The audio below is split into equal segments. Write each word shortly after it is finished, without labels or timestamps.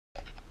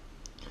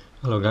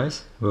Hello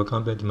guys,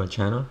 welcome back to my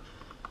channel.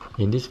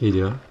 In this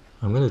video,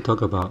 I'm going to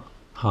talk about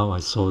how I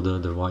solder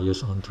the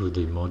wires onto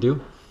the module.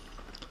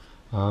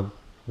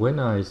 When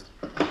I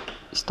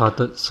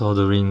started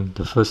soldering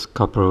the first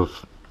couple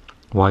of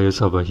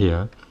wires over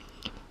here,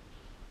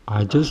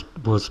 I just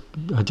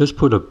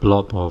put a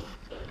blob of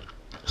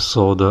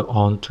solder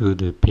onto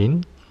the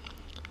pin.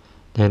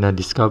 Then I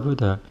discovered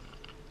that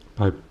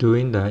by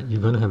doing that, you're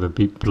going to have a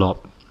big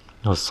blob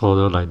of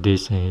solder like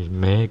this, and it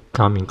may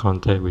come in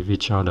contact with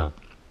each other.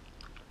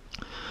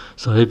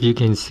 So if you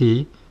can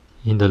see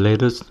in the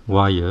latest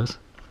wires,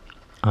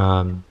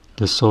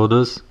 the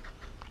solders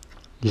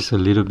is a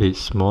little bit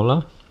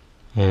smaller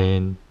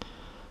and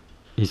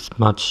it's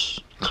much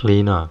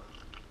cleaner.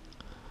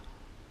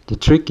 The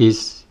trick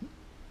is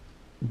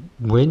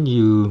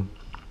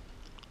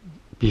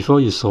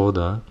before you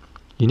solder,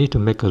 you need to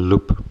make a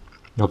loop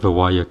of a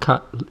wire,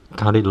 cut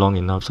it long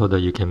enough so that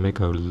you can make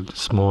a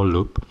small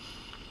loop.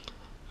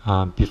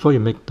 Before you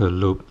make the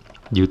loop,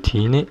 you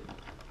tin it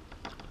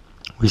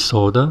with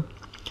solder.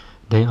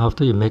 Then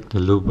after you make the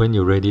loop, when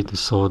you're ready to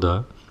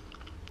solder,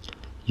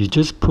 you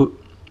just put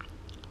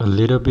a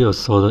little bit of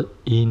solder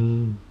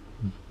in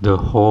the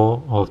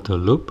hole of the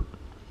loop.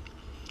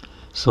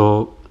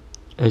 So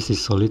as it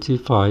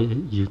solidifies,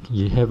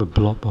 you have a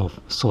blob of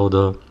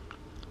solder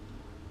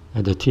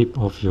at the tip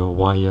of your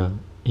wire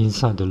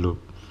inside the loop.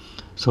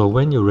 So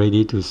when you're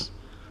ready to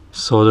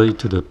solder it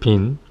to the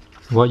pin,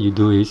 what you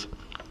do is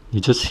you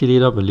just heat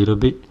it up a little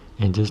bit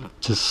and just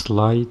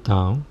slide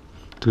down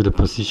to the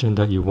position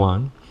that you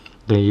want.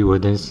 Then you will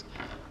then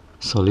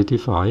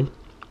solidify,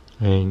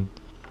 and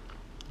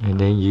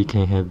then you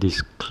can have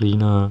this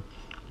cleaner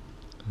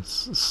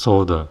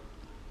solder.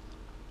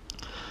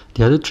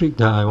 The other trick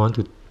that I want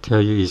to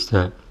tell you is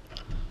that,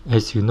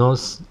 as you know,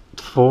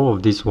 4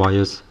 of these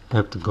wires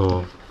have to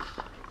go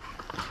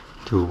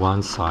to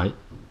one side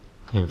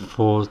and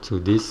 4 to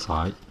this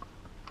side.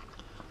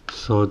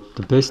 So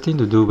the best thing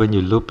to do when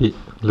you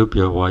loop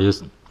your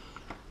wires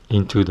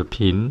into the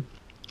pin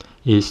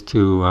is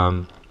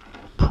to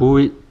pull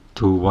it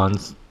to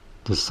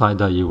the side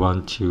that you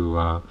want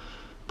to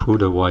pull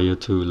the wire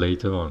to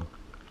later on.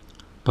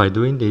 By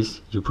doing this,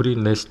 you put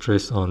in less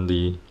stress on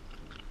the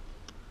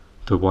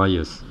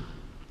wires.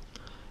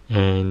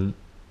 And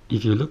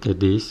if you look at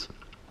this,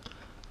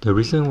 the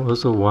reason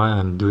also why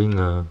I'm doing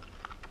a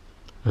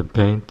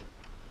bend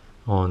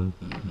on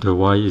the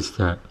wire is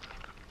that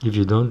if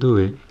you don't do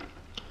it,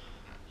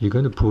 you're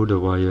going to pull the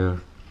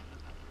wire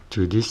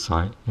to this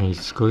side and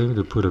it's going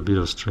to put a bit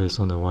of stress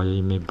on the wire.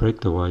 It may break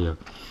the wire.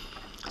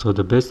 So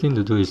the best thing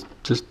to do is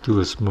just do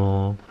a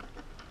small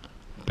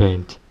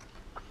bend,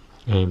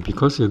 and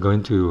because you're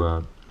going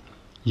to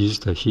use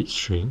the heat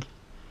shrink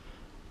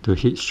to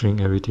heat shrink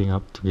everything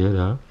up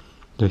together,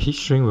 the heat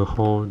shrink will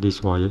hold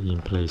this wire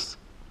in place.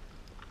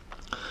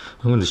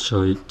 I'm going to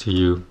show it to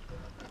you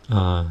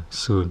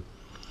soon.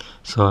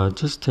 So I'll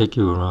just take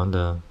you around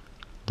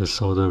the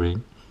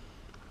soldering.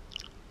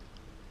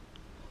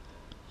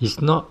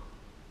 It's not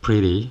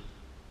pretty,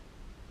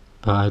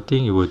 but I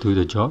think it will do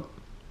the job.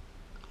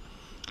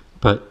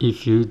 But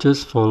if you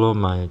just follow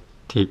my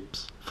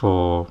tips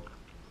for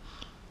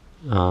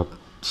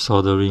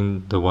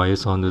soldering the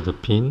wires onto the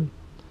pin,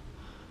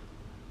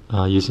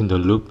 using the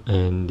loop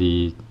and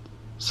the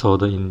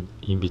solder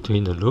in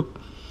between the loop,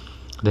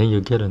 then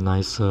you get a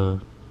nicer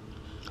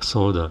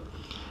solder.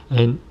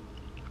 And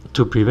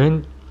to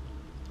prevent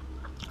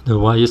the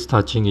wires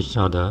touching each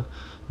other,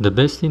 the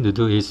best thing to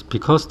do is,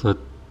 because the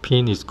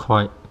pin is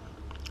quite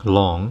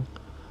long,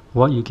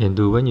 what you can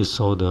do when you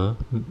solder,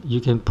 you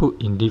can put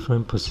in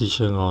different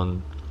position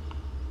on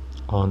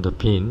the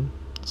pin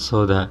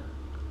so that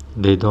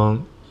they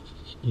don't,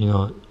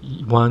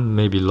 one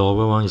may be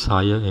lower, one is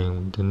higher,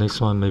 and the next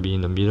one may be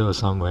in the middle or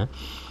somewhere,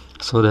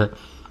 so that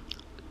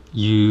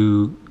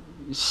you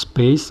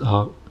space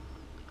out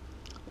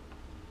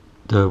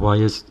the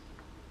wires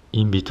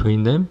in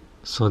between them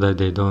so that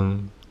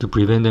to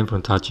prevent them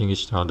from touching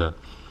each other.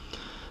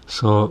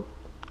 So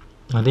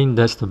I think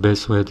that's the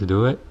best way to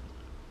do it.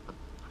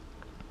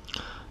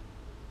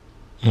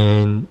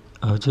 And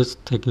I'll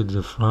just take you to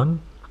the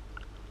front.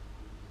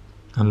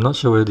 I'm not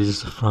sure whether this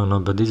is the front or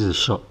not, but this is a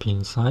short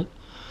pin side.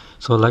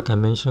 So like I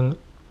mentioned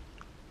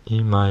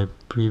in my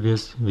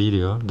previous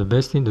video, the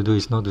best thing to do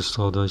is not to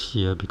solder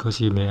here, because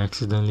you may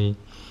accidentally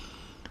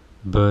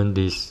burn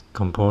this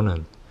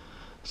component.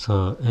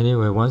 So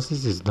anyway, once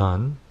this is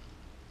done,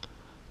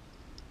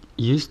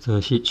 use the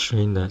heat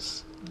shrink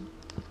that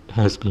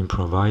has been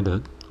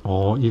provided,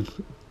 or if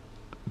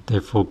they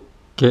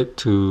forget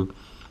to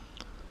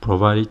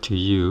provide it to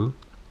you,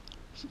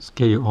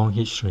 get your own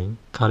heat shrink,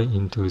 cut it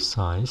into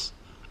size,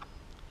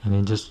 and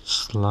then just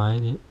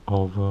slide it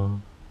over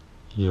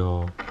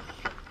your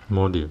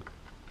module,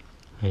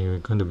 and you're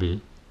going to be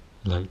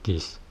like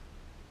this.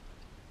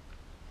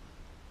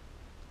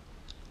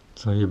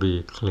 So you'll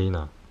be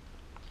cleaner.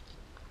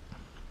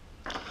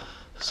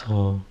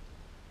 So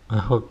I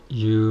hope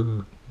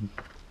you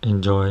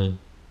enjoy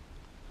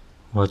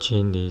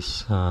watching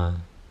this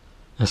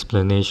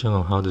explanation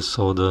of how to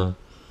solder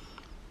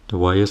the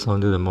wires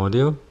onto the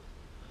module.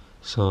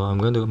 So I'm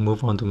going to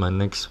move on to my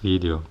next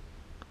video.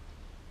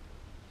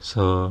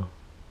 So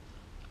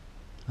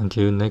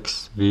until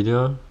next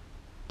video,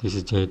 this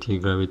is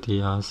JT Gravity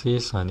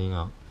RC signing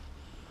out.